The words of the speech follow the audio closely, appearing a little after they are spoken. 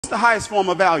the highest form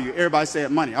of value? Everybody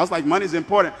said money. I was like, money's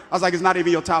important. I was like, it's not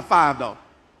even your top 5 though.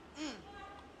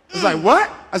 It's like, what?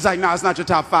 I was like, no, it's not your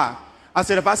top 5. I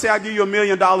said, if I say I give you $1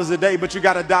 million a day, but you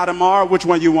got to die tomorrow, which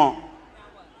one you want?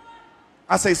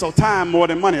 I say, so time more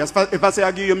than money. If I say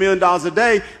I give you $1 million a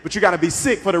day, but you got to be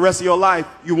sick for the rest of your life,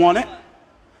 you want it?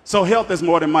 So health is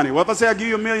more than money. Well, if I say I give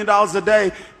you $1 million a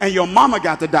day and your mama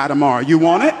got to die tomorrow, you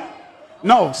want it?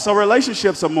 No. So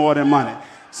relationships are more than money.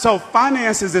 So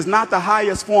finances is not the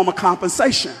highest form of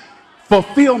compensation.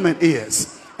 Fulfillment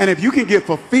is. And if you can get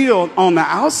fulfilled on the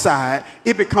outside,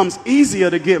 it becomes easier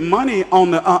to get money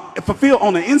on the, fulfilled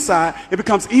on the inside. It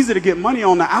becomes easier to get money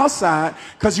on the outside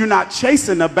because you're not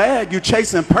chasing the bag, you're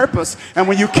chasing purpose. And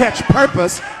when you catch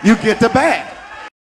purpose, you get the bag.